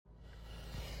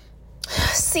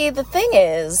see, the thing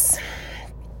is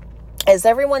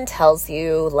everyone tells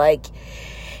you, like,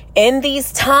 in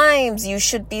these times, you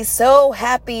should be so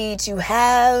happy to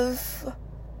have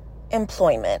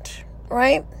employment,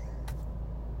 right?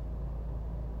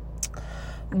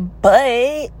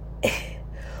 But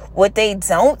what they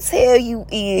don't tell you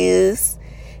is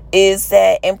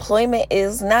that employment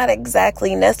is not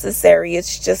exactly necessary.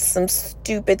 It's just some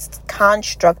stupid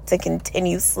construct to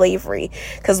continue slavery.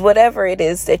 Because whatever it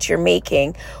is that you're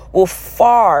making will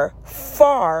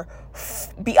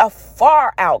be a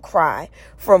far outcry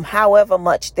from however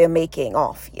much they're making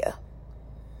off you.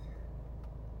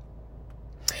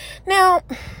 Now,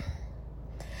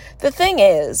 the thing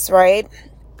is, right,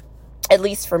 at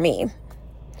least for me,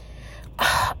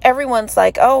 everyone's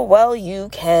like, oh, well, you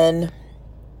can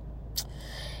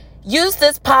use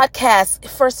this podcast.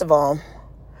 First of all,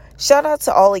 shout out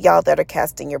to all of y'all that are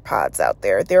casting your pods out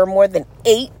there. There are more than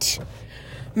 8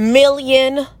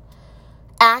 million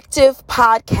active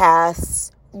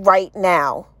podcasts right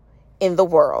now in the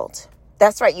world.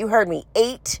 That's right. You heard me.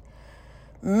 8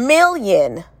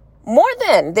 million.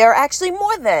 There are actually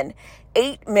more than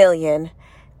 8 million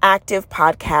active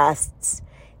podcasts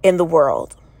in the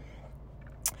world.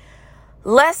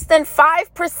 Less than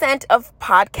 5% of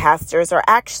podcasters are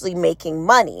actually making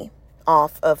money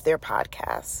off of their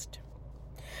podcast.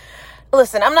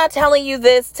 Listen, I'm not telling you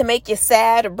this to make you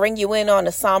sad or bring you in on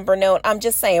a somber note. I'm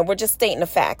just saying, we're just stating the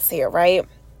facts here, right?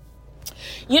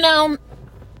 You know,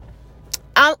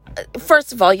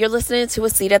 first of all, you're listening to A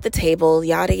Seat at the Table,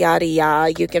 yada, yada,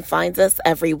 yada. You can find us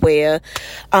everywhere.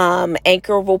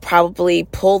 Anchor will probably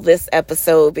pull this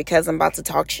episode because I'm about to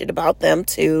talk shit about them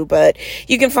too. But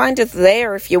you can find us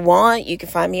there if you want. You can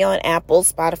find me on Apple,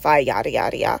 Spotify, yada,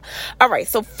 yada, yada. All right.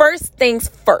 So first things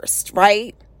first,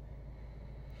 right?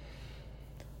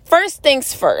 First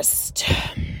things first.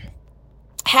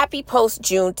 Happy post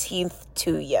Juneteenth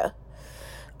to you.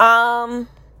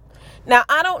 Now,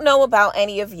 I don't know about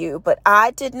any of you, but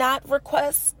I did not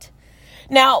request.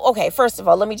 Now, okay, first of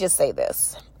all, let me just say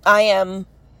this. I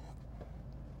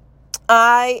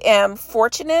am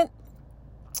fortunate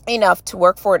enough to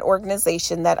work for an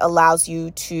organization that allows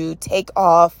you to take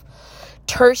off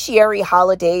tertiary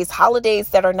holidays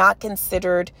that are not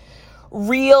considered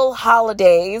real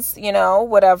holidays, you know,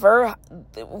 whatever.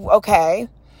 Okay.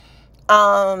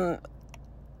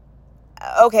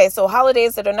 Okay, so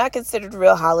holidays that are not considered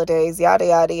real holidays, yada,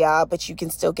 yada, yada, but you can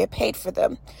still get paid for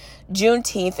them.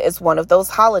 Juneteenth is one of those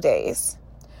holidays.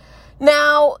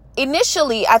 Now,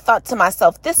 initially, I thought to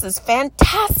myself, this is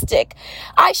fantastic.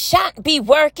 I shan't be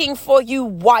working for you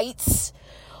whites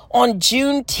on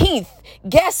Juneteenth.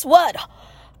 Guess what?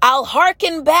 I'll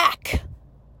hearken back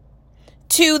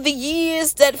to the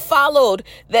years that followed,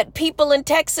 that people in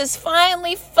Texas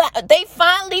finally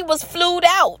was flued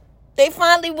out. They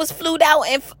finally was flued out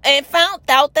and found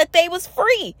out that they was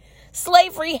free.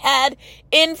 Slavery had,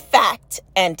 in fact,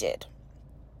 ended.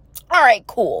 All right,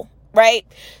 cool, right?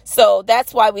 So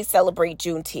that's why we celebrate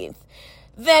Juneteenth.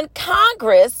 Then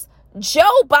Congress,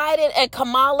 Joe Biden and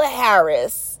Kamala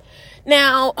Harris.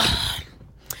 Now,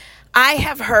 I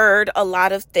have heard a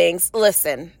lot of things.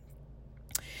 Listen,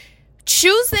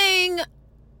 choosing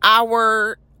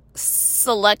our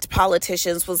select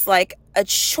politicians was like a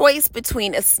choice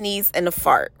between a sneeze and a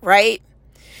fart, right?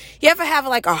 You ever have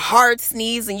like a hard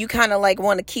sneeze and you kind of like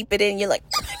want to keep it in? You're like,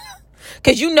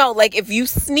 because you know, like if you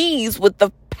sneeze with the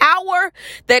power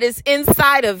that is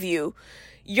inside of you,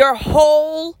 your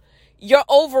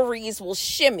ovaries will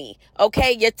shimmy,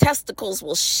 okay? Your testicles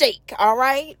will shake, all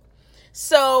right?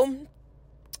 So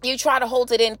you try to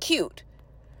hold it in cute,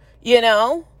 you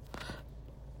know?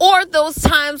 Or those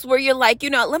times where you're like, you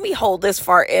know, let me hold this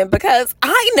fart in because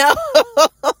I know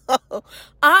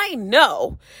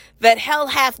that hell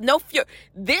hath no fury.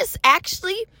 This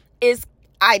actually is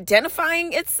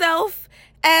identifying itself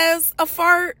as a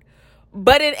fart,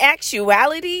 but in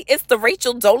actuality, it's the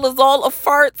Rachel Dolezal of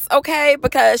farts, okay?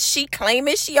 Because she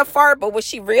claiming she a fart, but what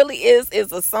she really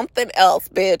is a something else,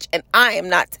 bitch. And I am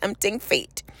not tempting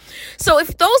fate. So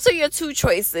if those are your two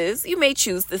choices, you may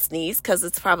choose the sneeze because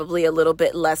it's probably a little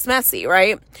bit less messy,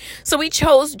 right? So we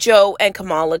chose Joe and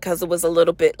Kamala because it was a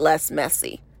little bit less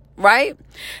messy, right?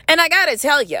 And I gotta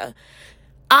tell you,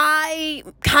 I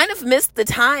kind of missed the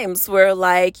times where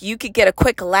like you could get a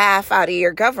quick laugh out of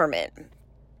your government.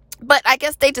 But I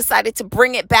guess they decided to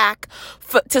bring it back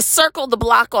to circle the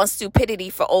block on stupidity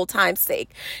for old time's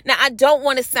sake. Now, I don't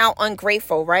want to sound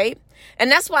ungrateful, right? And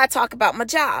that's why I talk about my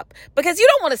job, because you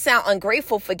don't want to sound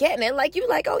ungrateful for getting it. Like you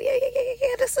like, oh, yeah.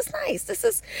 This is nice. This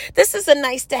is a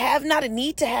nice to have, not a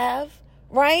need to have,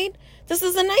 right? This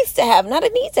is a nice to have, not a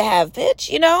need to have, bitch.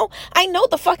 You know, I know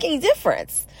the fucking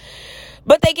difference.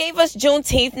 But they gave us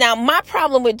Juneteenth. Now, my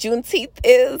problem with Juneteenth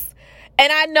is,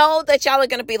 and I know that y'all are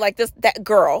going to be like this, that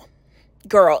girl,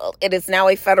 it is now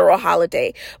a federal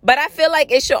holiday. But I feel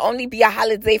like it should only be a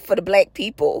holiday for the black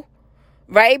people.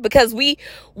 Right? Because we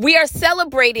are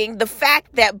celebrating the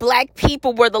fact that black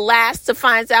people were the last to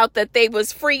find out that they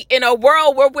was free in a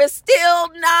world where we're still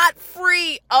not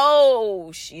free.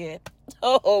 Oh, shit.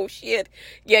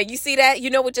 Yeah, you see that? You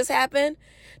know what just happened?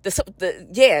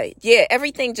 Yeah,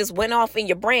 everything just went off in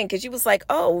your brain because you was like,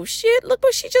 oh, shit, look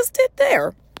what she just did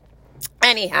there.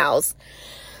 Anyhows.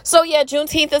 So, yeah,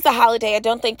 Juneteenth is a holiday. I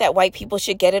don't think that white people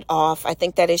should get it off. I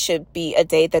think that it should be a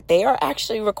day that they are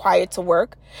actually required to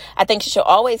work. I think it should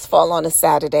always fall on a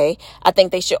Saturday. I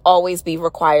think they should always be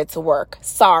required to work.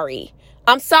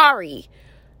 I'm sorry.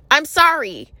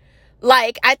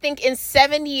 Like, I think in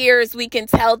 7 years, we can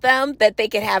tell them that they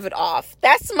can have it off.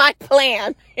 That's my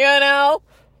plan, you know?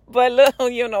 But,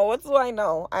 what do I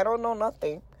know? I don't know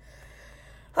nothing.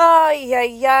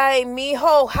 Ay,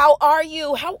 mijo, how are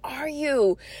you?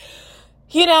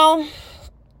 You know,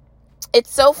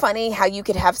 it's so funny how you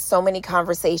could have so many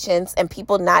conversations and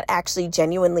people not actually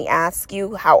genuinely ask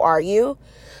you, how are you?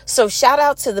 So shout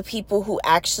out to the people who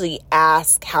actually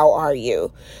ask, how are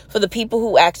you? For the people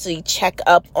who actually check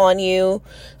up on you,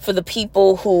 for the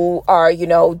people who are,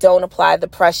 don't apply the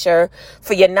pressure,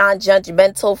 for your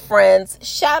non-judgmental friends.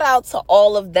 Shout out to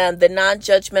all of them, the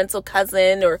non-judgmental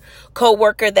cousin or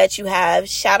coworker that you have.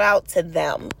 Shout out to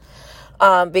them.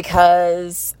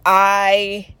 Because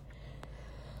I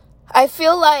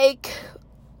feel like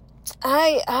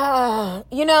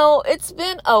it's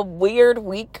been a weird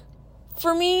week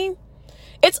for me.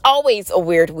 It's always a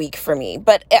weird week for me.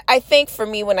 But I think for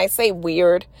me, when I say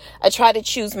weird, I try to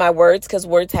choose my words because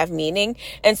words have meaning.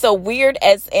 And so weird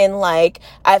as in like,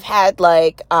 I've had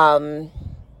like,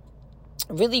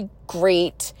 really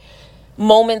great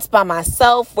moments by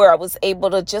myself where I was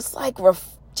able to just like,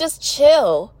 just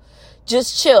chill.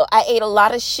 I ate a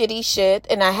lot of shitty shit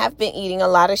and I have been eating a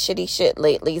lot of shitty shit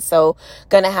lately. So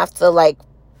gonna have to like,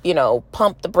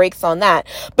 pump the brakes on that.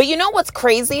 But you know what's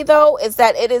crazy though, is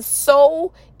that it is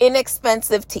so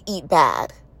inexpensive to eat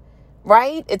bad,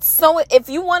 right? If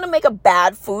you want to make a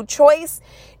bad food choice,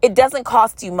 it doesn't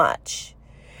cost you much.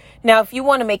 Now, if you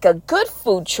want to make a good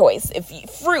food choice,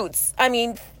 fruits, I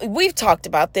mean, we've talked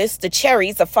about this. The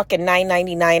cherries are fucking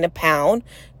 $9.99 a pound.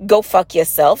 Go fuck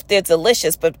yourself. They're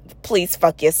delicious, but please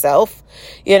fuck yourself.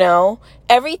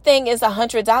 Everything is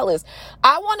 $100.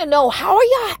 I want to know, how are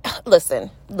y'all? Listen,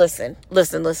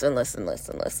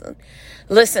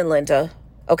 Linda.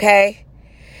 Okay.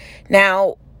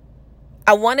 Now,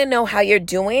 I want to know how you're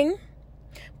doing.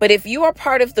 But if you are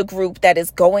part of the group that is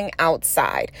going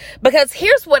outside, because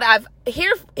here's what I've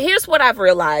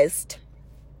realized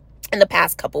in the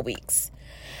past couple weeks.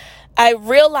 I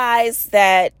realized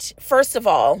that, first of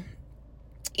all,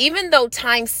 even though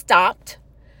time stopped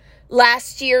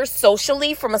last year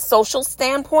socially, from a social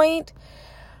standpoint,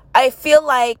 I feel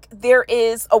like there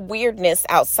is a weirdness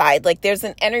outside. Like there's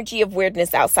an energy of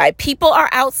weirdness outside. People are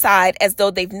outside as though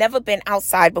they've never been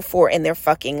outside before in their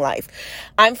fucking life.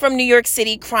 I'm from New York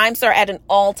City. Crimes are at an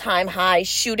all-time high.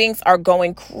 Shootings are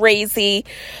going crazy.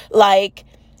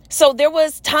 So there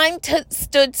was time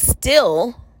stood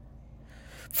still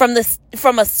from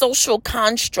a social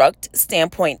construct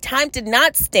standpoint. Time did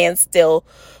not stand still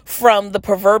from the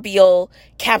proverbial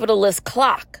capitalist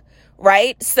clock,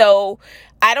 right? So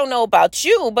I don't know about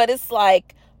you, but it's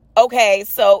like, okay,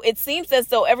 so it seems as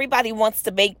though everybody wants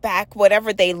to make back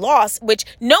whatever they lost, which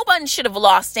no one should have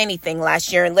lost anything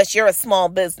last year unless you're a small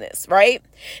business, right?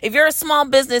 If you're a small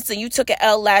business and you took an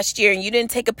L last year and you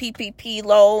didn't take a PPP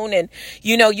loan and,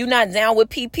 you're not down with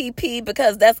PPP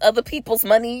because that's other people's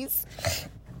monies.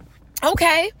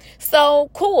 Okay,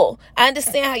 so cool. I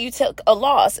understand how you took a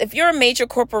loss. If you're a major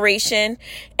corporation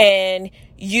and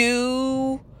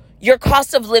your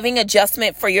cost of living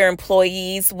adjustment for your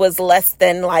employees was less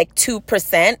than like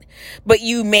 2%, but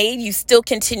you still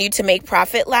continued to make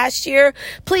profit last year,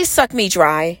 please suck me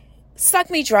dry.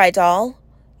 Suck me dry, doll.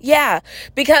 Yeah,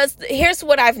 because here's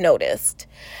what I've noticed.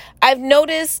 I've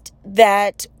noticed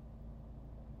that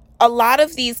a lot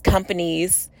of these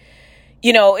companies,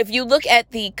 if you look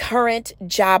at the current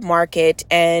job market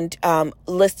and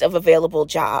list of available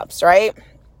jobs, right?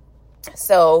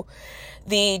 So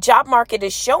the job market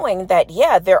is showing that,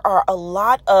 yeah, there are a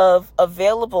lot of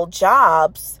available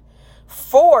jobs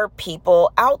for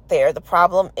people out there. The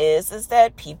problem is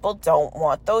that people don't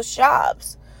want those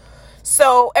jobs.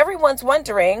 So everyone's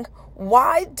wondering,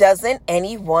 why doesn't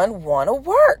anyone want to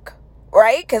work,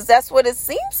 right? Because that's what it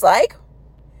seems like.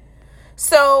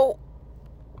 So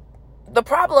the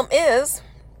problem is,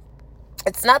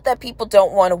 it's not that people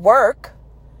don't want to work.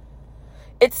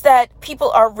 It's that people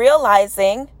are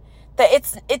realizing that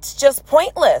it's just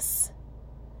pointless.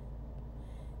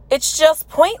 It's just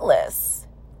pointless,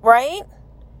 right?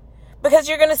 Because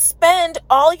you're going to spend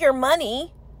all your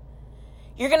money.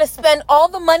 You're going to spend all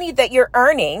the money that you're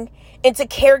earning into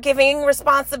caregiving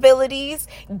responsibilities,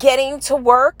 getting to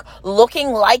work,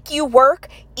 looking like you work,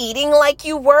 eating like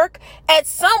you work. At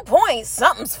some point,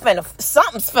 something's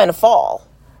finna fall.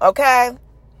 Okay?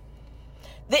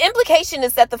 The implication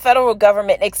is that the federal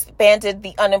government expanded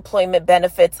the unemployment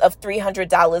benefits of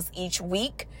 $300 each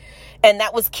week, and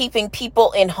that was keeping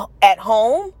people at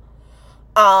home.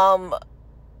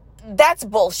 That's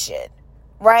bullshit,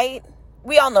 right?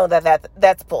 We all know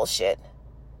that's bullshit.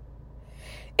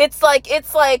 It's like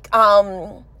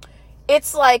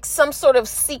some sort of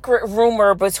secret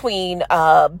rumor between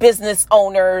business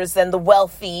owners and the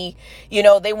wealthy. You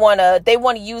know, they want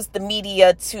to use the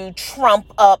media to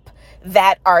trump up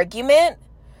that argument.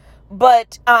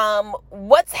 But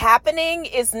what's happening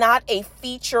is not a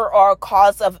feature or a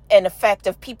cause of an effect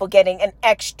of people getting an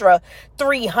extra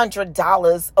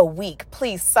 $300 a week.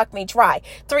 Please suck me dry.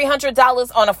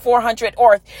 $300 on a $400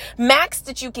 or max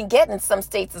that you can get in some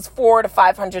states is $400 to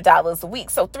 $500 a week.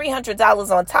 So $300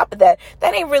 on top of that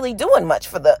ain't really doing much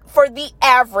for the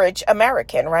average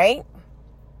American, right?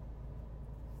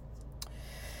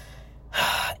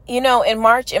 You know, in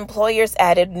March, employers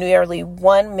added nearly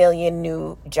 1 million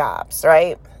new jobs,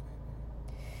 right?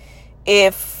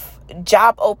 If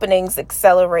job openings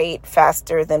accelerate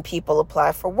faster than people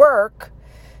apply for work,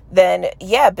 then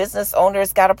yeah, business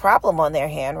owners got a problem on their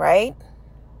hand, right?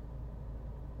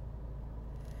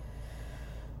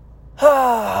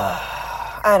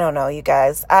 I don't know, you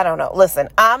guys. I don't know. Listen,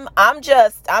 I'm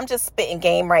just spitting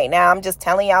game right now. I'm just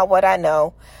telling y'all what I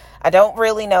know. I don't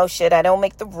really know shit. I don't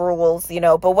make the rules, you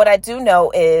know, but what I do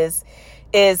know is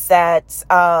that,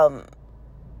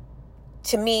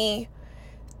 to me,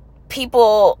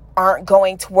 people aren't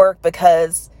going to work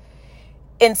because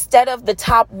instead of the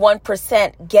top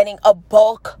 1% getting a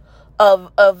bulk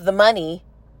of the money,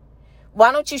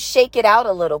 why don't you shake it out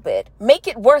a little bit? Make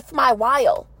it worth my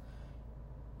while.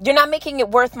 You're not making it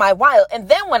worth my while. And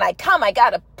then when I come, I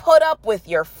got to put up with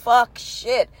your fuck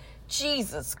shit.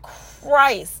 Jesus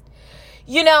Christ.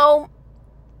 You know,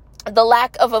 the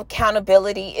lack of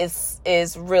accountability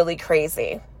is really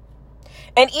crazy.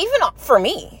 And even for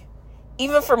me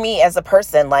as a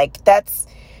person, like that's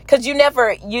because you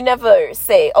never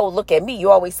say, oh, look at me.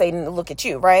 You always say, look at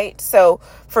you. Right. So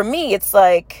for me, it's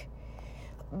like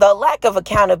the lack of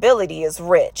accountability is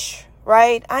rich.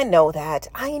 Right. I know that.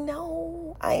 I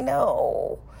know.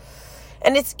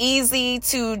 And it's easy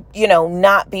to, you know,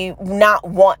 not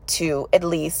want to at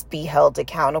least be held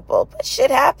accountable. But shit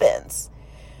happens.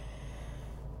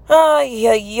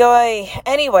 Anyways,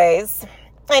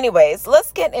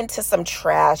 let's get into some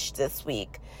trash this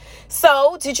week.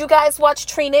 So, did you guys watch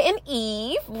Trina and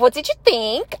Eve? What did you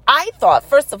think?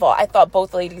 First of all, I thought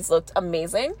both ladies looked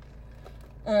amazing.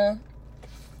 I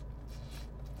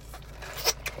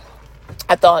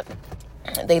thought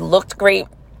they looked great.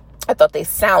 I thought they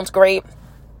sound great.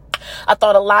 I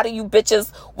thought a lot of you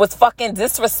bitches was fucking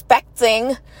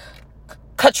disrespecting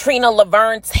Katrina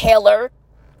Laverne Taylor,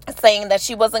 saying that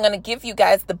she wasn't going to give you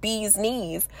guys the bee's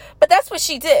knees. But that's what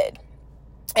she did.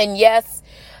 And yes,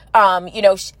 you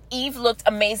know, Eve looked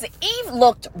amazing. Eve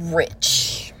looked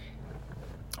rich.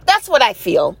 That's what I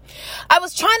feel. I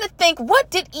was trying to think, what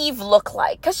did Eve look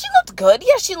like? Because she looked good.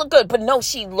 Yeah, she looked good. But no,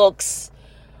 she looks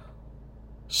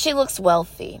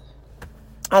wealthy.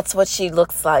 That's what she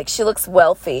looks like. She looks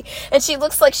wealthy. And she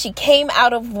looks like she came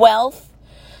out of wealth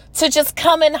to just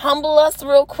come and humble us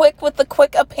real quick with the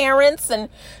quick appearance and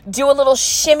do a little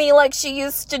shimmy like she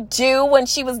used to do when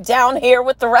she was down here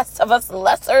with the rest of us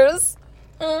lessers.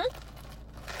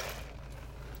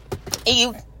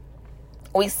 Eve,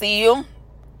 we see you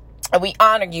and we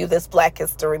honor you this Black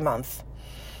History Month.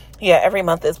 Yeah, every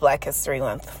month is Black History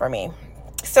Month for me.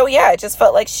 So yeah, I just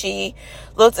felt like she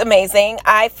looked amazing.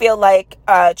 I feel like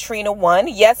Trina won.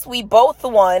 Yes, we both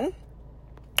won.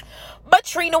 But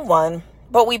Trina won.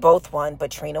 But we both won.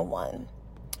 But Trina won.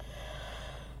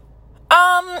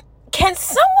 Can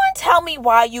someone tell me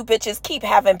why you bitches keep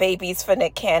having babies for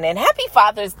Nick Cannon? Happy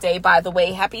Father's Day, by the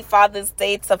way. Happy Father's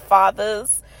Day to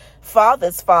fathers,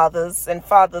 fathers, and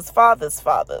fathers.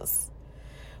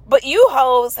 But you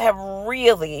hoes have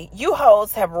really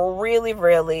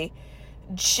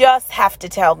just have to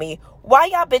tell me why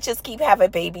y'all bitches keep having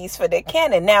babies for Nick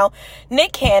Cannon. Now,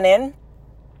 Nick Cannon,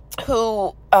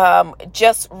 who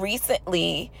just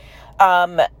recently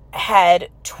had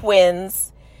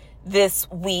twins this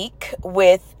week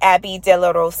with Abby De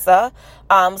La Rosa.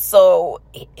 So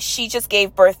she just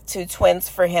gave birth to twins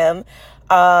for him,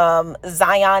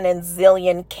 Zion and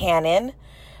Zillion Cannon.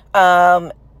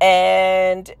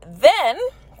 And then,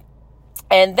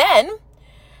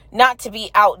 not to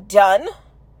be outdone,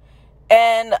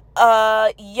 and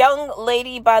a young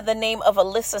lady by the name of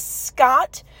Alyssa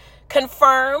Scott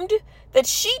confirmed that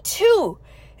she too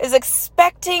is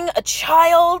expecting a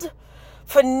child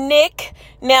for Nick.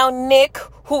 Now, Nick,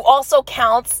 who also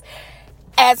counts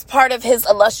as part of his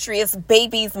illustrious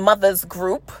baby's mother's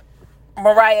group,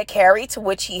 Mariah Carey, to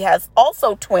which he has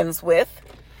also twins with.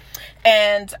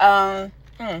 And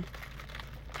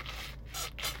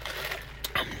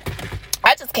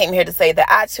I just came here to say that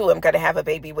I too am going to have a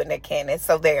baby with Nick Cannon.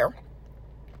 So there.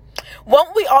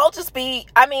 Won't we all just be,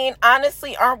 I mean,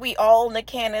 honestly, aren't we all Nick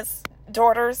Cannon's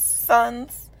daughters,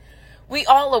 sons? We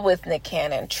all are with Nick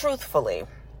Cannon, truthfully.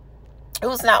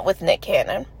 Who's not with Nick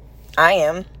Cannon? I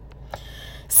am.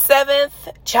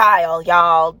 7th child,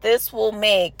 y'all. This will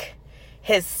make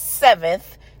his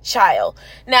 7th child.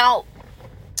 Now,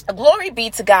 glory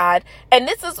be to God. And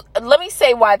this is, let me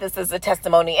say why this is a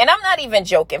testimony. And I'm not even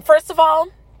joking. First of all,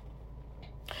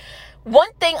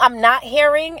 one thing I'm not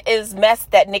hearing is mess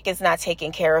that Nick is not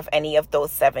taking care of any of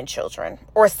those 7 children,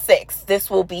 or 6. This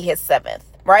will be his 7th,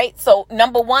 right? So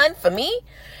number one, for me,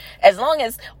 as long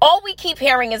as all we keep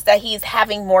hearing is that he's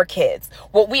having more kids.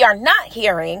 What we are not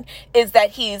hearing is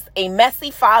that he's a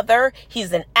messy father.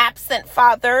 He's an absent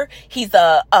father. He's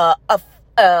a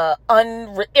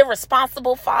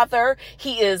irresponsible father.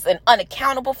 He is an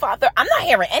unaccountable father. I'm not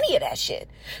hearing any of that shit.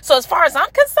 So as far as I'm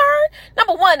concerned,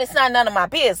 number one, it's not none of my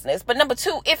business. But number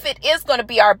two, if it is going to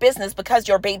be our business because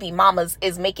your baby mamas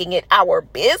is making it our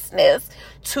business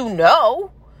to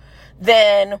know,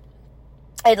 then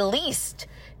at least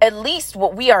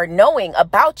what we are knowing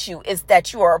about you is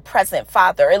that you are a present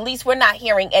father. At least we're not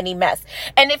hearing any mess.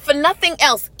 And if for nothing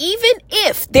else, even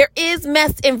if there is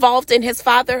mess involved in his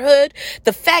fatherhood,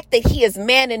 the fact that he is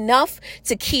man enough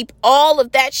to keep all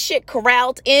of that shit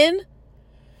corralled in,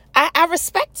 I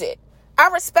respect it. I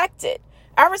respect it.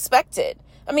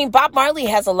 I mean, Bob Marley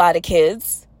has a lot of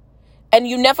kids. And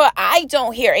I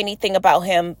don't hear anything about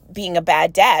him being a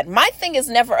bad dad. My thing is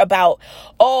never about,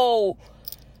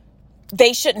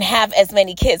 they shouldn't have as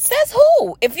many kids. Says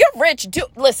who? If you're rich,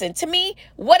 listen to me,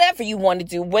 whatever you want to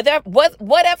do,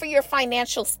 whatever your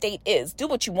financial state is, do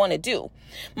what you want to do.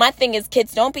 My thing is,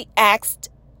 kids don't be asked.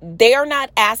 They are not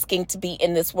asking to be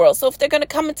in this world. So if they're going to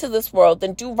come into this world,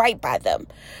 then do right by them,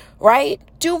 right?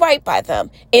 Do right by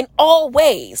them in all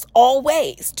ways,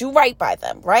 do right by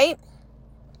them, right?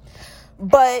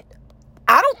 But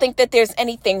I don't think that there's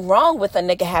anything wrong with a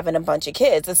nigga having a bunch of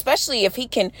kids, especially if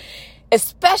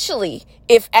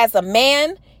as a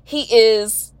man, he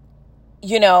is,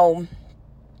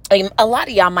 a lot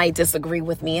of y'all might disagree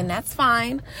with me, and that's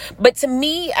fine. But to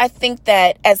me, I think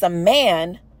that as a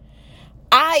man,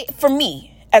 for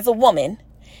me, as a woman,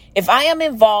 if I am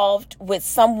involved with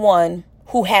someone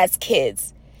who has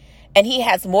kids and he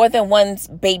has more than one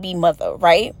baby mother,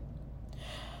 right?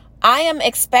 I am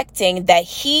expecting that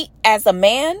he, as a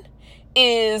man,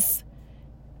 is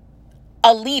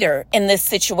a leader in this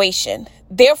situation.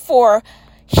 Therefore,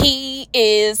 he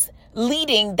is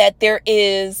leading that there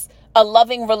is a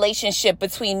loving relationship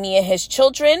between me and his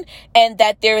children, and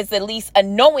that there is at least a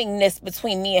knowingness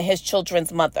between me and his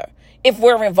children's mother. If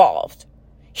we're involved,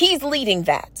 he's leading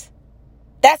that.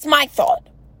 That's my thought,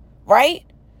 right?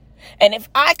 And if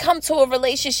I come to a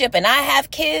relationship and I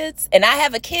have kids and I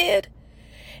have a kid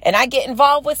and I get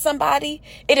involved with somebody,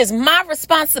 it is my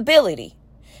responsibility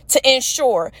to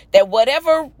ensure that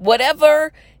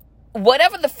whatever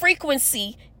the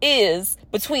frequency is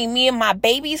between me and my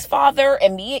baby's father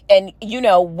and me and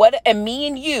me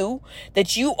and you,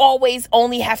 that you always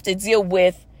only have to deal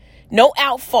with no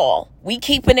outfall. We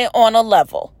keeping it on a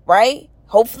level, right?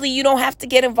 Hopefully you don't have to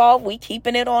get involved. We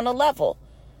keeping it on a level.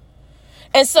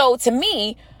 And so to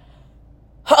me,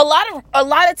 a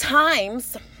lot of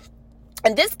times,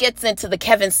 and this gets into the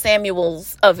Kevin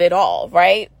Samuels of it all,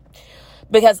 right?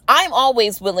 Because I'm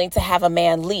always willing to have a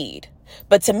man lead.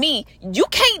 But to me, you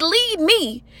can't lead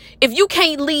me if you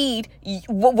can't lead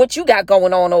what you got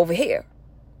going on over here,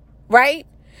 right?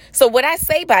 So what I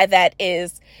say by that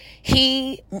is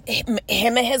him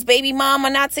and his baby mom are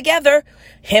not together.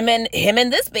 Him and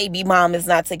this baby mom is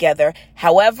not together.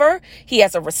 However, he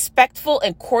has a respectful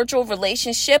and cordial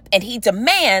relationship, and he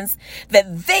demands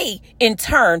that they in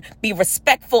turn be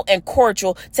respectful and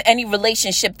cordial to any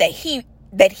relationship that he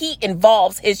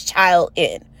involves his child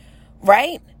in,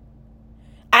 right?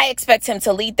 I expect him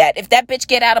to lead that. If that bitch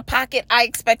get out of pocket, I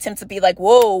expect him to be like,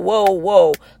 whoa, whoa,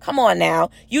 whoa. Come on now.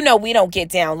 You know we don't get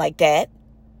down like that.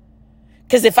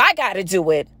 Because if I got to do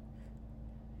it,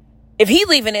 if he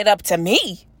leaving it up to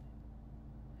me,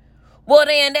 well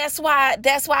then that's why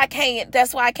I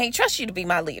can't trust you to be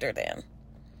my leader then.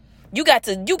 You got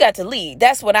to lead.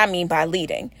 That's what I mean by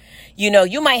leading. You know,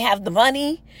 you might have the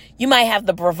money, you might have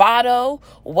the bravado,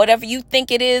 whatever you think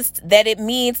it is that it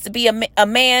means to be a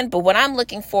man. But what I'm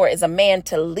looking for is a man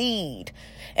to lead.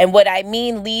 And what I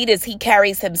mean lead is he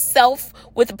carries himself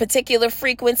with a particular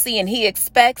frequency, and he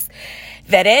expects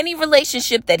that any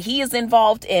relationship that he is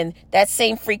involved in, that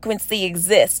same frequency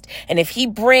exists. And if he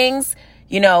brings,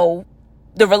 you know,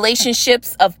 the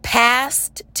relationships of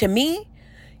past to me,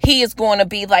 he is going to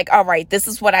be like, all right, this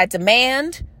is what I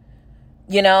demand,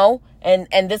 you know, and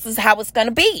this is how it's going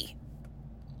to be.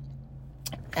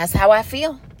 That's how I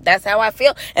feel. That's how I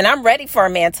feel. And I'm ready for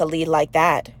a man to lead like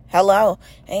that. Hello.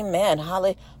 Amen.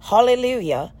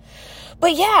 Hallelujah.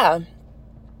 But yeah.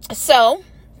 So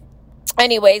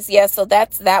anyways, yeah. So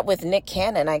that's that with Nick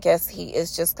Cannon. I guess he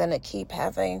is just going to keep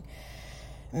having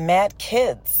mad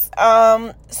kids.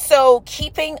 So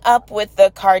Keeping Up with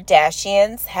the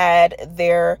Kardashians had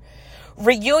their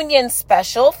reunion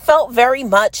special. Felt very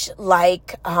much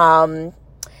like a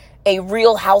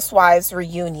Real Housewives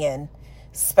reunion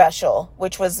special,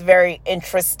 which was very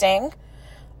interesting.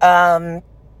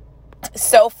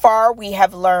 So far we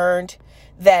have learned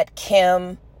that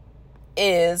Kim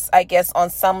is, I guess, on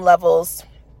some levels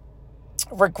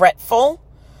regretful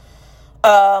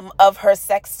of her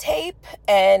sex tape,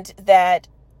 and that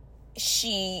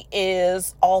she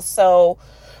is also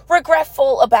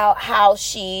regretful about how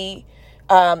she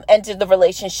ended the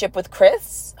relationship with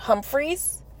Chris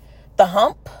Humphries, the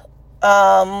Hump.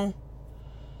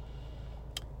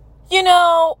 You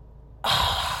know,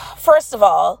 first of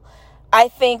all, I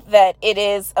think that it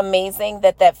is amazing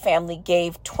that that family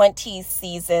gave 20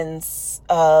 seasons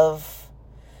of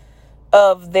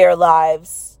their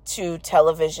lives to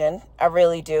television. I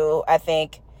really do. I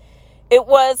think it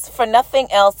was, for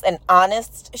nothing else, an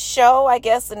honest show, I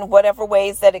guess, in whatever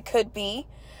ways that it could be.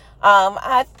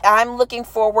 I'm looking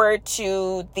forward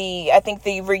to I think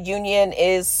the reunion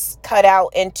is cut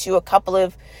out into a couple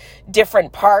of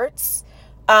different parts.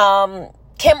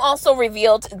 Kim also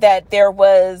revealed that there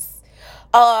was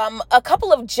a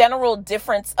couple of general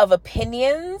difference of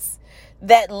opinions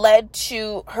that led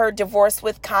to her divorce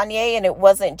with Kanye, and it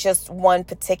wasn't just one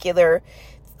particular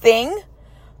thing.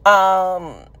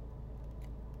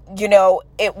 You know,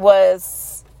 it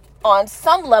was on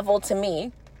some level, to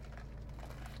me,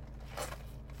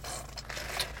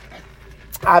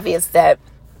 obvious that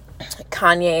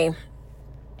Kanye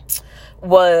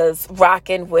was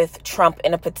rocking with Trump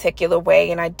in a particular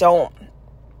way. And I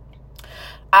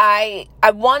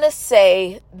want to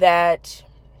say that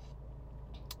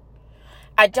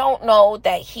I don't know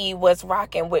that he was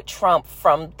rocking with Trump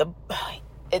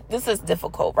this is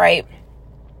difficult, right?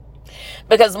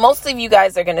 Because most of you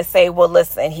guys are going to say, well,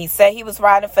 listen, he said he was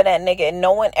riding for that nigga, and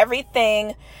knowing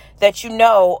everything that you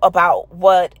know about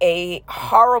what a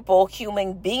horrible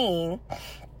human being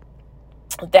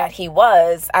that he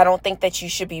was, I don't think that you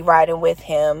should be riding with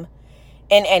him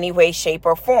in any way, shape,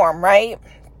 or form, right?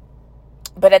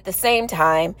 But at the same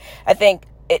time, I think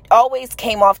it always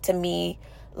came off to me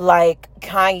like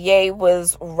Kanye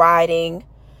was riding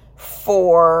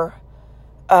for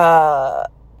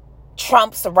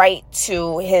Trump's right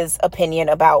to his opinion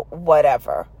about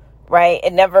whatever, right?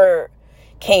 It never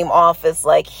came off as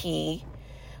like he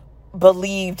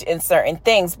believed in certain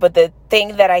things. But the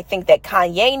thing that I think that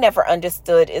Kanye never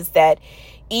understood is that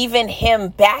even him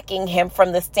backing him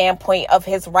from the standpoint of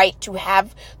his right to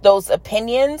have those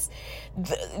opinions,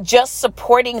 just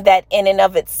supporting that in and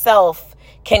of itself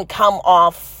can come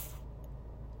off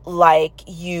like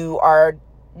you are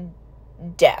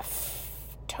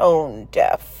tone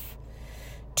deaf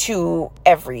to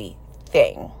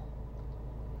everything,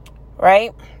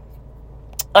 right?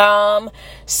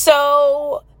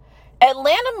 So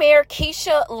Atlanta Mayor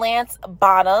Keisha Lance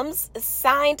Bottoms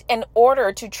signed an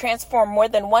order to transform more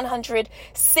than 100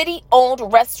 city-owned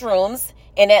restrooms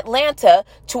in Atlanta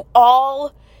to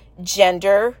all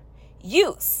gender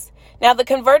use. Now, the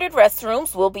converted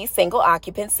restrooms will be single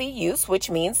occupancy use, which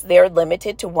means they're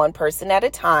limited to one person at a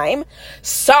time.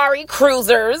 Sorry,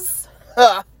 cruisers.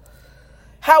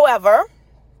 However,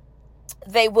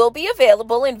 they will be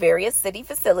available in various city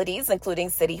facilities,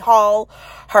 including City Hall,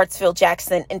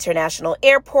 Hartsfield-Jackson International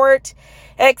Airport,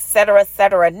 etc.,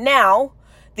 etc. Now,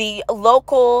 The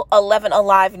local 11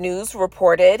 Alive News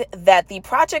reported that the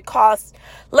project cost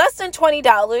less than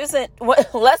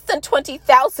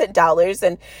 $20,000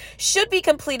 and should be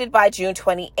completed by June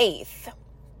 28th.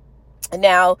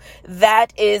 Now,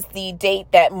 that is the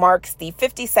date that marks the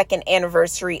 52nd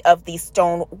anniversary of the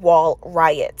Stonewall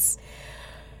riots.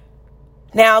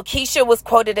 Now, Keisha was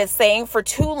quoted as saying, "For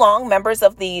too long, members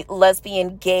of the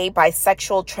lesbian, gay,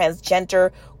 bisexual,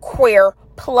 transgender, queer,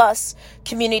 plus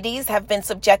communities have been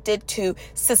subjected to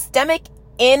systemic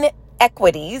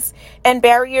inequities and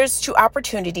barriers to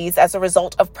opportunities as a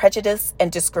result of prejudice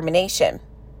and discrimination."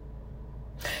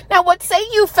 Now, what say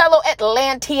you, fellow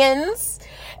Atlanteans?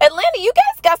 Atlanta, you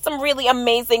guys got some really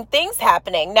amazing things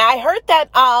happening. Now, I heard that,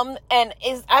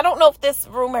 I don't know if this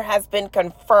rumor has been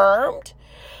confirmed,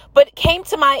 but it came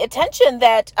to my attention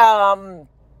that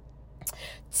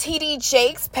TD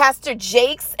Jakes, Pastor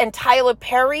Jakes, and Tyler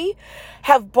Perry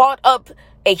have bought up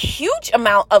a huge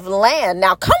amount of land.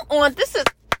 Now, come on, this is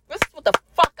what the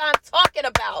fuck I'm talking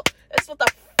about. This is what the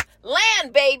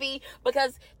land, baby,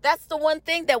 because that's the one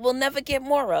thing that we'll never get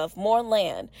more of, more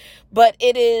land. But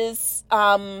it is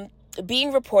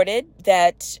being reported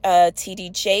that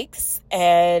TD Jakes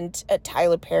and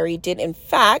Tyler Perry did, in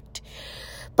fact,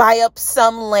 buy up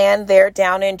some land there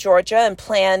down in Georgia and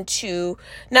plan to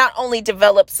not only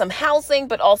develop some housing,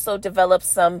 but also develop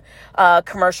some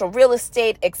commercial real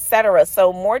estate, etc.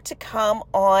 So more to come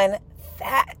on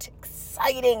that.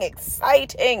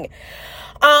 Exciting.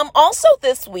 Also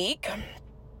this week,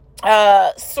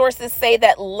 sources say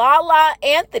that Lala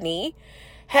Anthony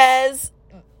has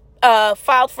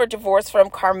filed for divorce from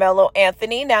Carmelo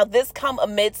Anthony. Now, this come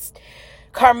amidst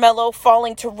Carmelo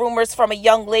falling to rumors from a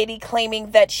young lady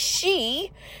claiming that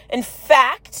she, in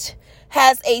fact,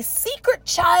 has a secret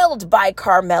child by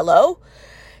Carmelo.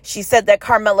 She said that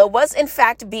Carmelo was, in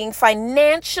fact, being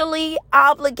financially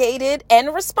obligated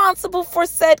and responsible for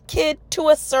said kid to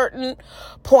a certain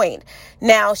point.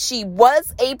 Now, she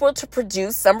was able to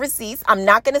produce some receipts. I'm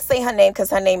not going to say her name because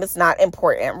her name is not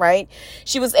important, right?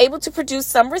 She was able to produce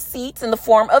some receipts in the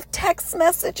form of text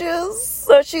messages.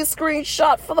 So she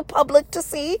screenshot for the public to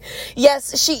see.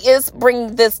 Yes, she is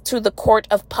bringing this to the court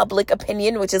of public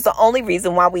opinion, which is the only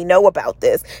reason why we know about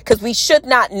this, because we should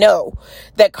not know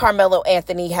that Carmelo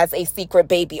Anthony has a secret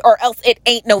baby, or else it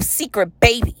ain't no secret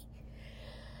baby.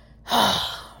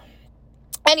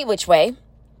 Any which way,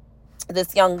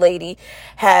 this young lady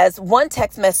has one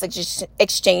text message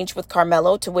exchange with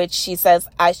Carmelo, to which she says,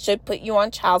 "I should put you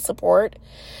on child support."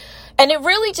 And it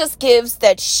really just gives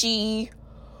that she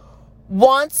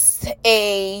wants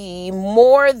a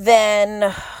more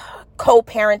than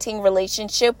co-parenting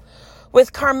relationship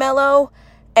with Carmelo,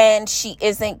 and she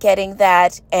isn't getting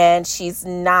that, and she's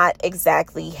not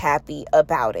exactly happy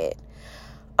about it.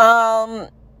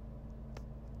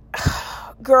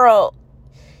 Girl,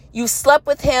 you slept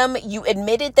with him. You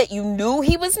admitted that you knew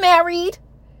he was married.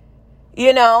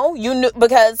 You knew,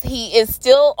 because he is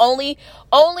still only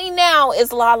now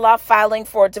is Lala filing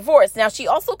for divorce. Now, she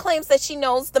also claims that she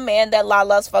knows the man that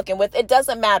Lala's fucking with. It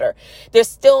doesn't matter. They're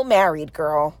still married,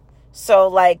 girl. So,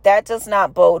 that does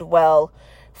not bode well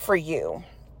for you.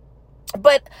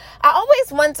 But I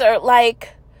always wonder,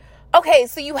 okay,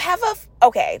 so you have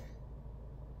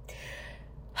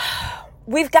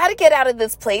we've got to get out of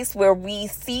this place where we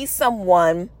see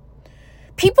someone,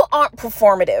 people aren't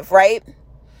performative, right?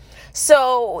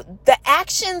 So the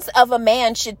actions of a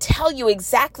man should tell you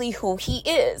exactly who he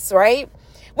is, right?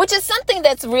 Which is something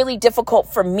that's really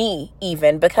difficult for me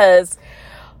even, because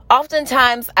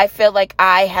oftentimes I feel like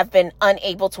I have been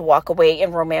unable to walk away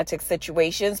in romantic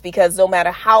situations, because no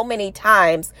matter how many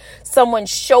times someone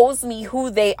shows me who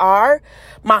they are,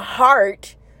 my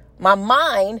heart, my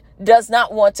mind does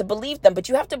not want to believe them. But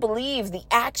you have to believe the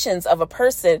actions of a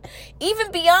person,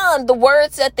 even beyond the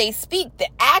words that they speak. The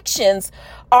actions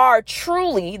are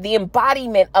truly the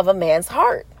embodiment of a man's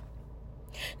heart.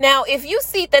 Now, if you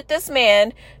see that this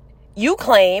man, you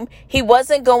claim he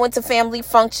wasn't going to family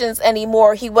functions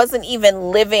anymore, he wasn't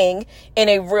even living in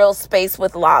a real space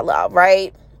with Lala,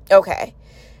 right? Okay.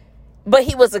 But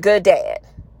he was a good dad.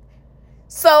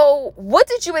 So what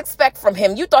did you expect from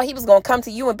him? You thought he was going to come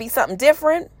to you and be something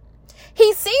different?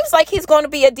 He seems like he's going to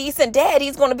be a decent dad.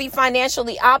 He's going to be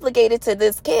financially obligated to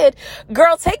this kid.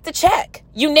 Girl, take the check.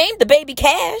 You named the baby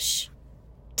Cash.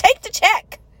 Take the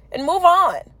check and move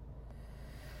on.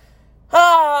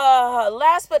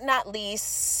 Last but not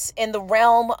least, in the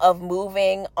realm of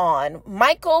moving on,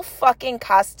 Michael fucking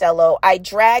Costello, I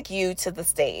drag you to the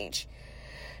stage.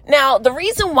 Now, the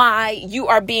reason why you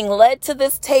are being led to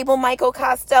this table, Michael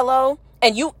Costello,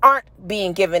 and you aren't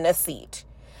being given a seat,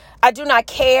 I do not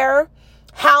care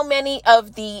how many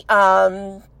of the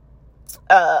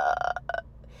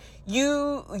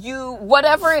you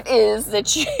whatever it is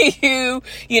that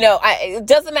it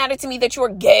doesn't matter to me that you're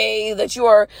gay, that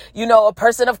you're a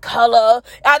person of color.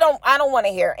 I don't want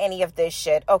to hear any of this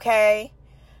shit. Okay,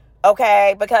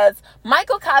 because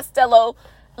Michael Costello,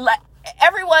 like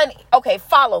everyone, okay,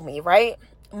 follow me, right?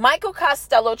 Michael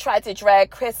Costello tried to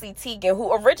drag Chrissy Teigen,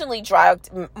 who originally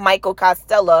dragged Michael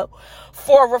Costello,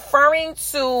 for referring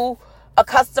to a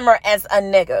customer as a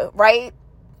nigga, right?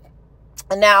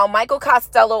 Now, Michael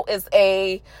Costello is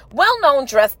a well-known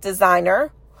dress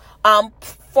designer,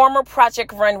 former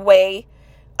Project Runway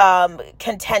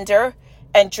contender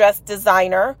and dress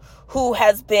designer who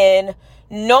has been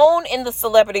known in the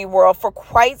celebrity world for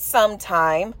quite some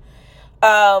time.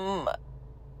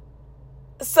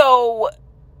 So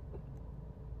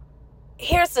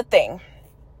here's the thing.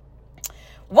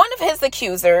 One of his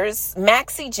accusers,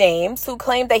 Maxie James, who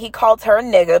claimed that he called her a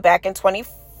nigga back in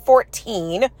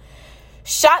 2014,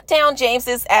 shot down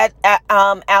James's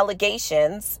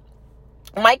allegations.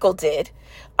 Michael did.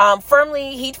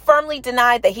 He firmly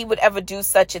denied that he would ever do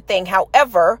such a thing.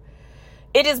 However,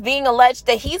 it is being alleged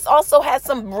that he's also had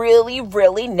some really,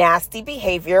 really nasty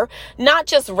behavior, not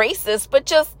just racist, but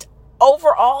just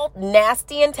overall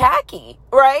nasty and tacky,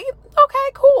 right? Okay,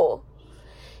 cool.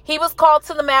 He was called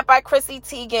to the mat by Chrissy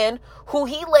Teigen, who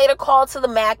he later called to the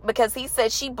mat because he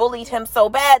said she bullied him so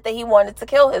bad that he wanted to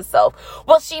kill himself.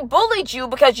 Well, she bullied you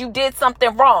because you did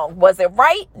something wrong. Was it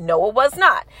right? No, it was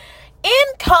not.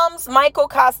 In comes Michael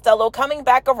Costello coming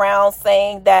back around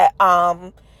saying that,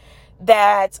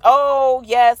 oh,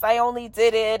 yes, I only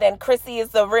did it, and Chrissy is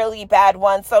the really bad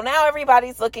one. So now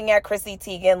everybody's looking at Chrissy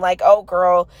Teigen like, oh,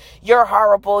 girl, you're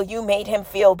horrible. You made him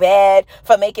feel bad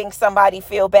for making somebody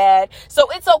feel bad. So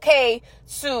it's okay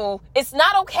for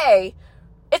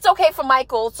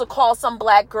Michael to call some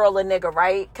black girl a nigga,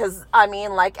 right? Because,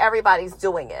 everybody's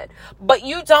doing it. But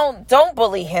you don't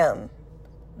bully him.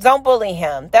 Don't bully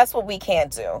him. That's what we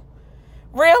can't do.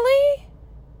 Really?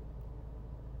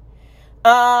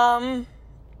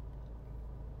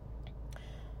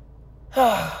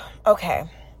 Okay.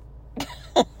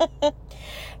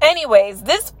 Anyways,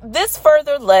 this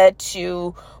further led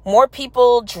to more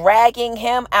people dragging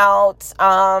him out.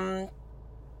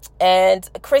 And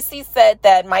Chrissy said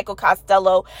that Michael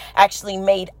Costello actually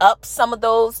made up some of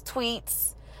those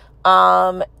tweets.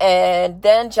 And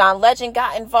then John Legend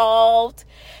got involved.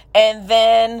 And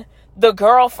then the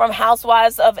girl from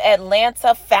Housewives of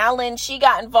Atlanta, Fallon, she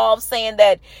got involved saying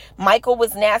that Michael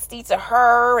was nasty to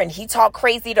her and he talked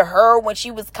crazy to her when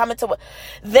she was coming to.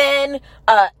 Then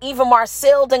Eva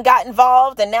Marcille then got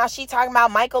involved and now she talking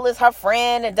about Michael is her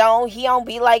friend and he don't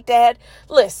be like that.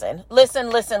 Listen,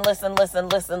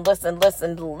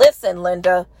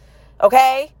 Linda.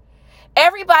 Okay?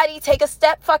 Everybody take a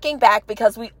step fucking back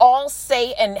because we all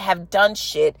say and have done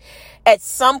shit at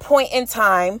some point in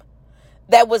time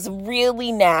that was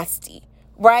really nasty,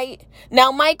 right?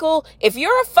 Now, Michael, if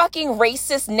you're a fucking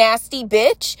racist, nasty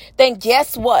bitch, then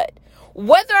guess what?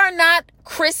 Whether or not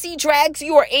Chrissy drags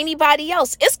you or anybody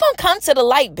else, it's going to come to the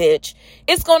light, bitch.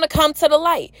 It's going to come to the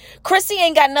light. Chrissy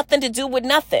ain't got nothing to do with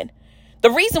nothing. The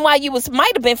reason why you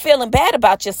might have been feeling bad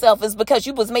about yourself is because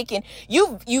you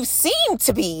seem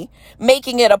to be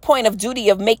making it a point of duty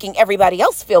of making everybody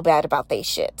else feel bad about their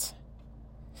shit.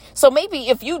 So maybe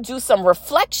if you do some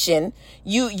reflection,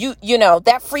 you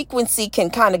that frequency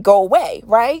can kind of go away,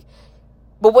 right?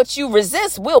 But what you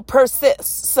resist will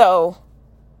persist. So,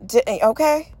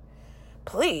 okay,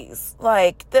 please,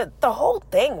 like the whole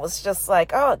thing was just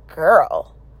like, oh,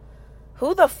 girl,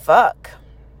 who the fuck,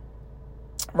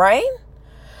 right?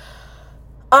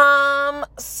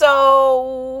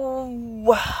 So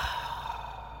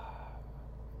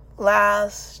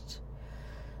last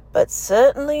but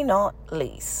certainly not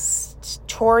least,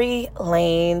 Tory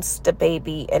Lanez,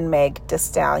 DaBaby, and Meg Thee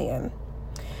Stallion.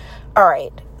 All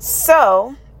right,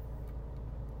 so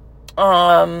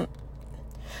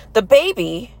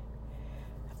DaBaby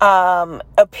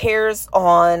appears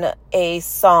on a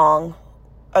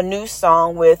new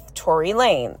song with Tory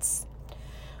Lanez.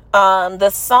 The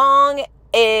song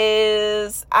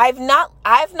is, I've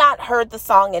not heard the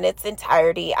song in its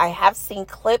entirety. I have seen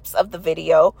clips of the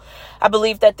video. I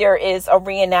believe that there is a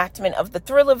reenactment of the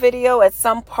Thriller video at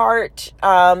some part.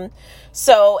 And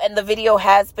the video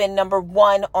has been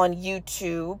 #1 on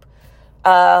YouTube.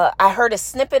 I heard a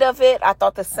snippet of it. I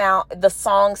thought the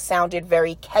song sounded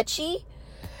very catchy,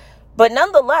 but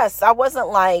nonetheless, I wasn't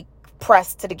like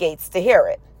pressed to the gates to hear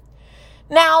it.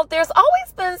 Now, there's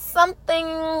always been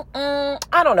something,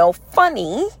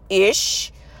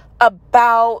 funny-ish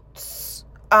about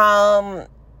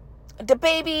the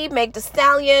baby, Meg Thee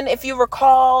Stallion, if you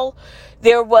recall,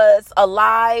 there was a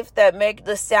live that Meg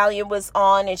Thee Stallion was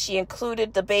on, and she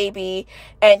included the baby,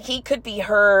 and he could be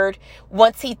heard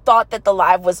once he thought that the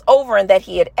live was over and that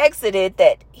he had exited,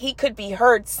 that he could be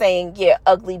heard saying, yeah,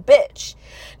 ugly bitch.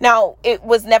 Now, it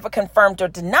was never confirmed or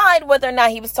denied whether or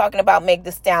not he was talking about Meg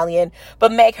Thee Stallion,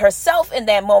 but Meg herself in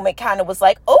that moment kind of was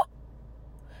like, oh,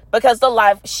 because the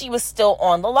live, she was still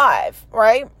on the live,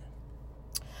 right?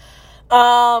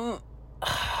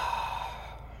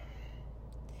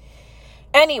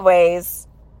 Anyways,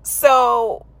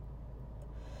 so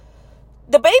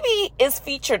the baby is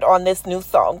featured on this new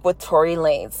song with Tory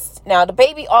Lanez. Now, the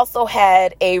baby also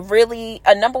had a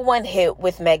number one hit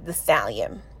with Meg Thee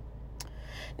Stallion.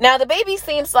 Now, the baby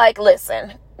seems like,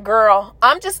 listen, girl,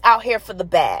 I'm just out here for the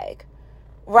bag,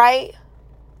 right?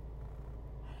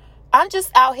 I'm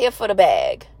just out here for the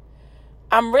bag.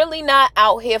 I'm really not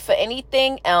out here for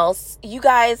anything else. You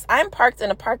guys, I'm parked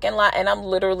in a parking lot and I'm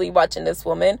literally watching this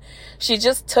woman. She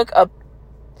just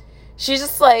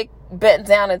like bent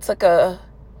down and took a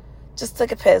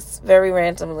piss very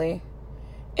randomly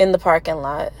in the parking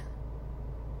lot.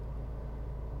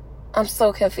 I'm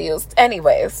so confused.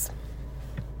 Anyways,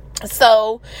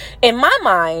 so in my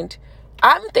mind,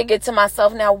 I'm thinking to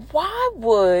myself now, why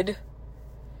would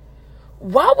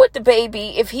the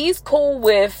baby, if he's cool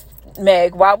with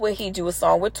Meg, why would he do a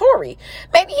song with Tory?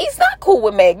 Maybe he's not cool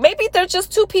with Meg. Maybe they're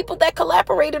just two people that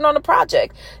collaborated on a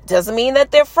project. Doesn't mean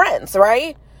that they're friends,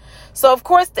 right? So, of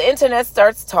course, the internet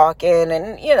starts talking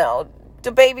and,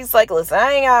 the baby's like, listen,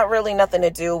 I ain't got really nothing to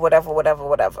do,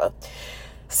 whatever.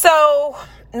 So,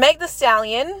 Meg Thee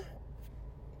Stallion,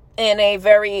 in a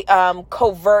very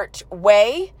covert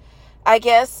way, I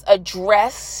guess,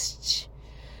 addressed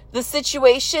the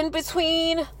situation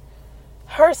between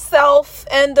herself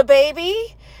and the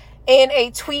baby. In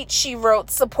a tweet, she wrote,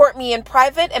 support me in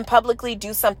private and publicly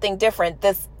do something different.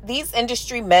 These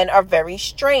industry men are very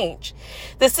strange.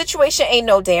 The situation ain't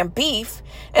no damn beef,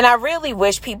 and I really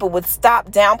wish people would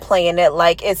stop downplaying it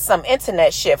like it's some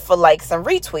internet shit for likes and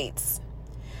retweets.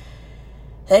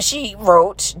 And she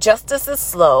wrote, justice is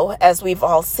slow, as we've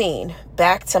all seen.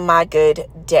 Back to my good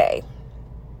day.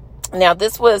 Now,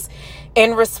 this was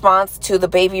in response to the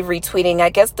baby retweeting. I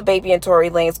guess the baby and Tory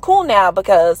Lanez cool now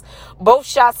because both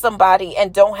shot somebody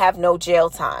and don't have no jail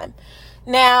time.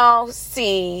 Now,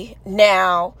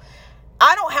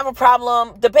 I don't have a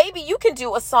problem. The baby, you can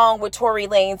do a song with Tory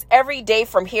Lanez every day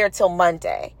from here till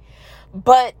Monday.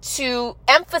 But to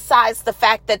emphasize the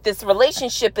fact that this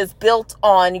relationship is built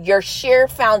on your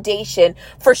shared foundation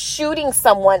for shooting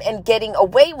someone and getting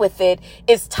away with it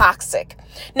is toxic.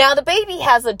 Now, the baby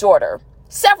has a daughter,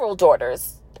 several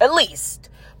daughters, at least.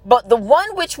 But the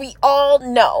one which we all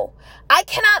know, I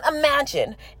cannot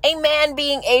imagine a man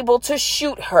being able to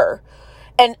shoot her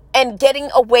and getting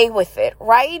away with it,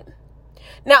 right?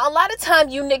 Now, a lot of time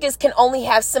you niggas can only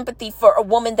have sympathy for a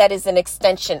woman that is an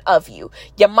extension of you.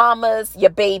 Your mamas,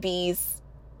 your babies,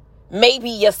 maybe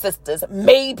your sisters,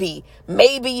 maybe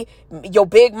your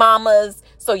big mamas,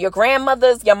 so your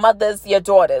grandmothers, your mothers, your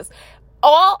daughters.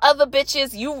 All other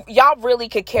bitches, y'all really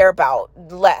could care about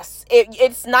less.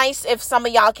 It's nice if some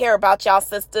of y'all care about y'all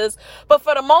sisters, but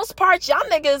for the most part, y'all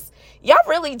niggas, y'all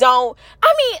really don't.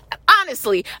 I mean,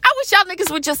 honestly, I wish y'all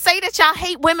niggas would just say that y'all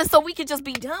hate women so we could just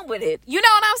be done with it. You know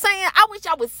what I'm saying? I wish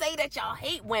y'all would say that y'all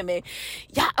hate women.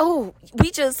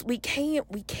 We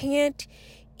can't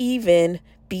even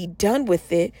be done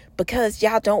with it because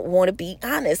y'all don't want to be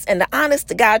honest. And the honest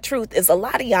to God truth is a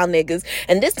lot of y'all niggas,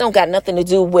 and this don't got nothing to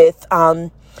do with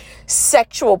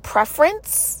sexual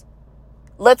preference.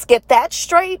 Let's get that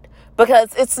straight,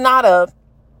 because it's not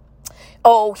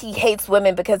he hates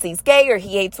women because he's gay, or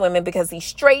he hates women because he's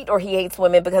straight, or he hates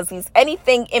women because he's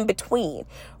anything in between,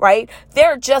 right?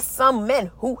 There are just some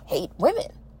men who hate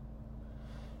women.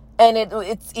 And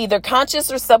it's either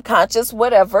conscious or subconscious,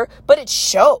 whatever, but it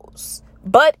shows.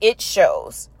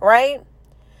 Right?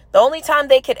 The only time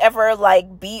they could ever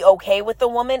be okay with a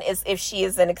woman is if she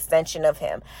is an extension of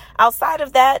him. Outside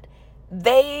of that,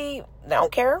 they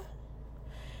don't care.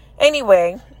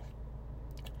 Anyway,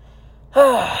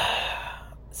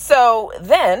 so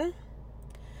then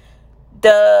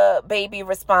the baby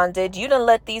responded, you done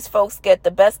let these folks get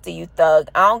the best of you, thug.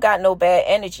 I don't got no bad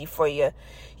energy for you.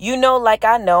 You know, like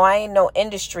I know, I ain't no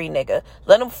industry nigga.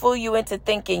 Let them fool you into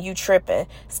thinking you tripping.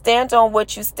 Stand on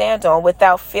what you stand on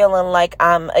without feeling like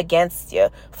I'm against you.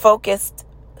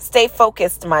 Stay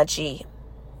focused, my G.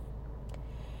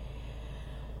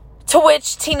 To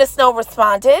which Tina Snow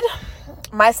responded,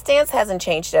 my stance hasn't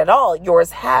changed at all.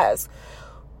 Yours has.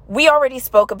 We already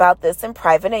spoke about this in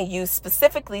private, and you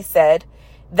specifically said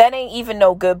That ain't even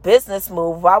no good business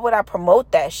move. Why would I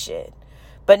promote that shit?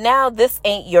 But now this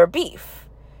ain't your beef.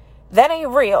 That ain't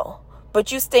real.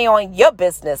 But you stay on your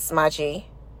business, my G.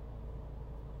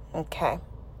 Okay.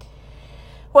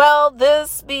 Well,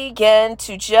 this began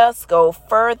to just go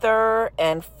further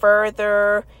and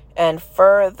further and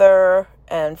further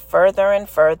and further and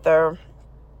further.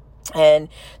 And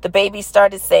the baby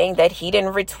started saying that he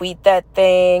didn't retweet that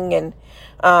thing. And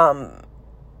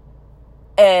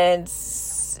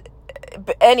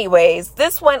anyways,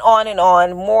 this went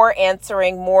on, more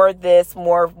answering, more this,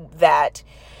 more that,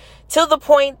 to the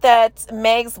point that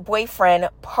Meg's boyfriend,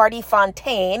 Party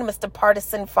Fontaine, Mr.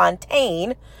 Partisan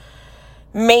Fontaine,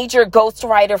 major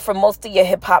ghostwriter for most of your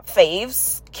hip-hop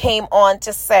faves, came on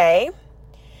to say,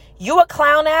 you a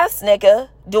clown-ass nigga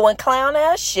doing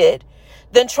clown-ass shit,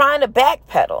 then trying to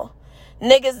backpedal.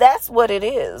 Niggas, that's what it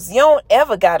is. You don't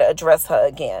ever gotta address her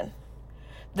again.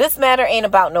 This matter ain't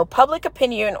about no public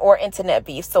opinion or internet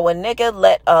beef, so a nigga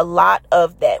let a lot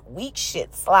of that weak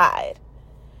shit slide.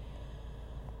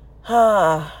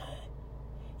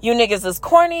 You niggas is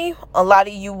corny. A lot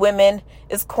of you women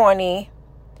is corny.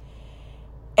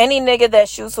 Any nigga that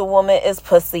shoots a woman is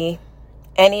pussy.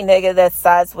 Any nigga that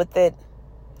sides with it,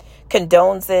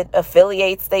 condones it,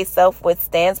 affiliates theyself with,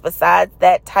 stands beside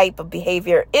that type of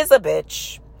behavior is a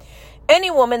bitch.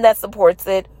 Any woman that supports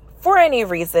it for any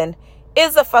reason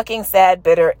is a fucking sad,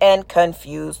 bitter, and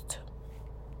confused.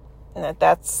 And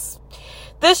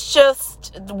this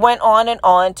just went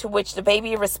on, to which the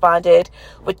baby responded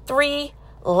with 3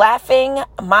 laughing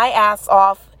my ass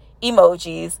off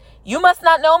emojis. You must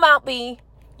not know about me.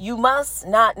 You must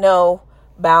not know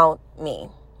about me.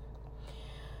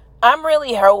 I'm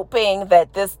really hoping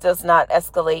that this does not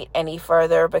escalate any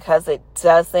further, because it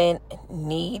doesn't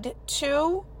need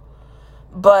to.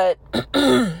 But,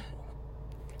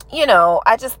 you know,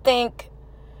 I just think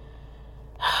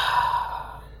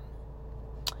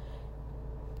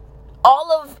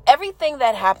everything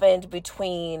that happened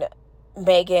between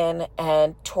Megan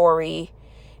and Tory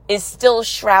is still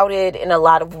shrouded in a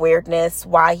lot of weirdness,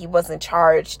 why he wasn't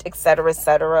charged, etc.,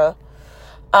 etc.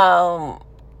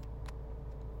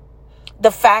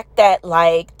 The fact that,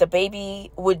 like, the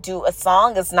baby would do a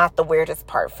song is not the weirdest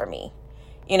part for me.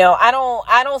 You know, I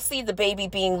don't see the baby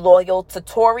being loyal to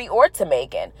Tory or to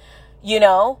Megan, you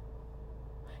know?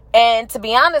 And to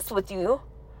be honest with you,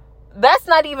 that's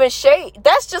not even shade.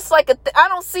 That's just like I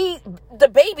don't see the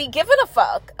baby giving a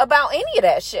fuck about any of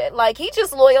that shit. Like, he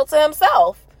just loyal to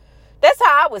himself. That's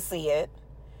how I would see it.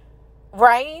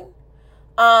 Right?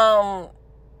 And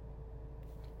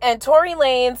Tory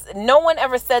Lanez, no one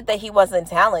ever said that he wasn't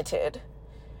talented.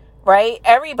 Right?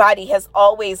 Everybody has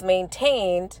always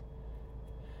maintained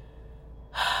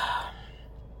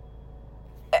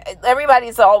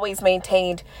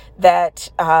that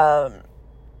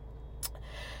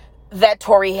that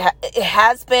Tory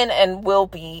has been and will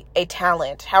be a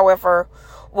talent. However,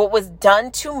 what was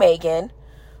done to Megan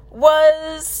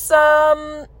was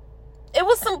it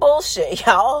was some bullshit,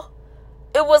 y'all.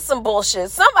 It was some bullshit.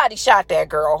 Somebody shot that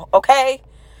girl, okay?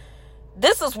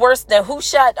 This is worse than who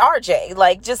shot RJ.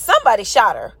 Like, just somebody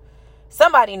shot her.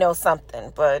 Somebody knows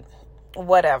something, but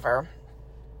whatever.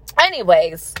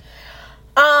 Anyways,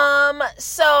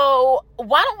 so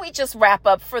why don't we just wrap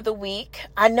up for the week?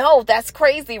 I know, that's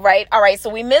crazy, right? All right, so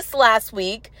we missed last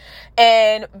week,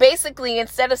 and basically,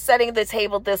 instead of setting the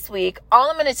table this week, all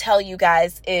I'm going to tell you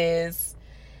guys is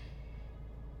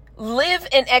live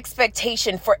in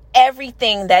expectation for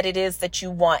everything that it is that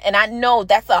you want. And I know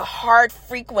that's a hard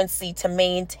frequency to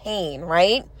maintain,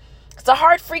 right? It's a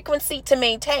hard frequency to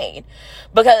maintain,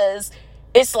 because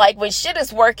it's like when shit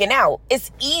is working out,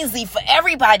 it's easy for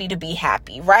everybody to be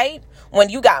happy, right? When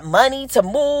you got money to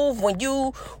move, when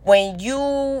you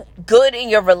good in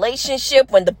your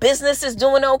relationship, when the business is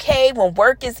doing okay, when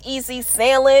work is easy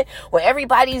sailing, when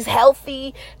everybody's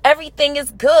healthy, everything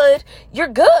is good, you're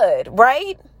good,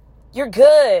 right? You're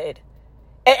good.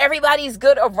 And everybody's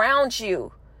good around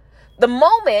you. The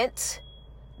moment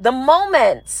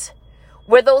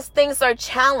where those things are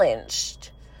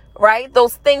challenged, right?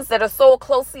 Those things that are so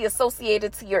closely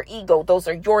associated to your ego, those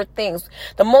are your things.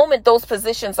 The moment those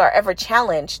positions are ever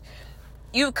challenged,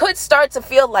 you could start to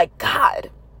feel like, God,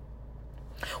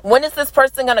 when is this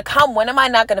person going to come? When am I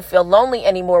not going to feel lonely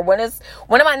anymore? When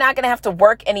am I not going to have to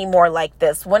work anymore like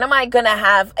this? When am I going to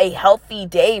have a healthy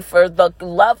day for the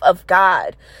love of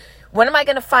God? When am I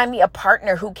going to find me a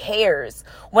partner who cares?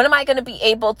 When am I going to be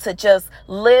able to just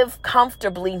live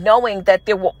comfortably knowing that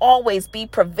there will always be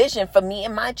provision for me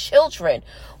and my children?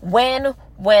 When?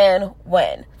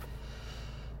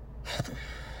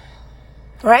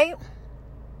 Right?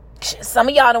 Some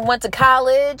of y'all done went to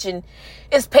college and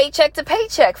it's paycheck to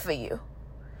paycheck for you.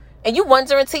 And you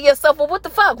wondering to yourself, well, what the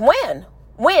fuck? When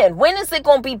is it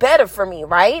going to be better for me,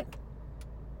 right?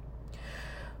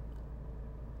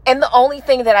 And the only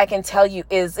thing that I can tell you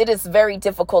is it is very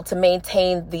difficult to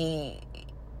maintain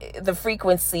the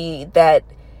frequency that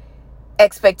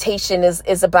expectation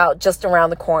is about just around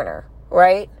the corner,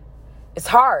 right? It's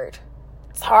hard.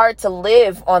 It's hard to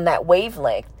live on that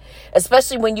wavelength,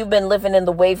 especially when you've been living in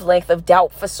the wavelength of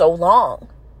doubt for so long.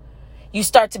 You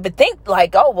start to think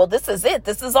like, oh, well, this is it.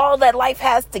 This is all that life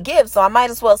has to give. So I might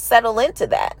as well settle into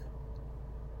that.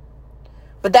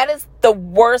 But that is the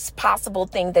worst possible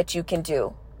thing that you can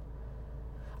do.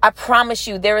 I promise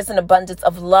you, there is an abundance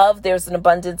of love. There's an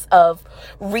abundance of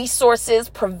resources,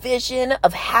 provision,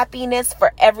 of happiness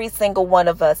for every single one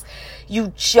of us.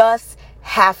 You just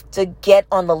have to get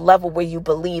on the level where you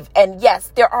believe. And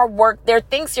yes, there are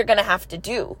things you're going to have to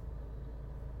do.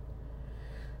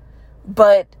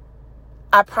 But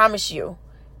I promise you,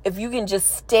 if you can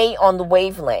just stay on the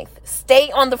wavelength,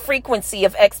 stay on the frequency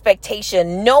of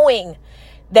expectation, knowing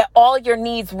that all your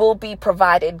needs will be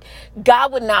provided.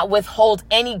 God would not withhold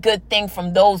any good thing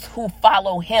from those who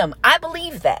follow him. I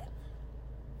believe that.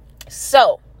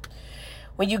 So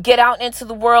when you get out into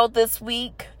the world this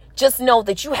week, just know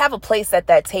that you have a place at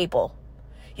that table.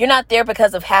 You're not there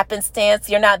because of happenstance.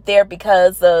 You're not there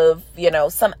because of,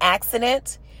 some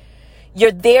accident.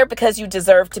 You're there because you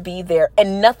deserve to be there,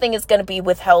 and nothing is going to be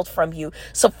withheld from you.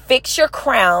 So fix your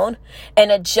crown and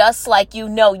adjust like you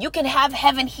know. You can have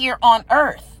heaven here on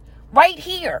earth, right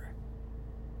here.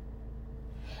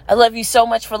 I love you so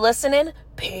much for listening.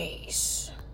 Peace.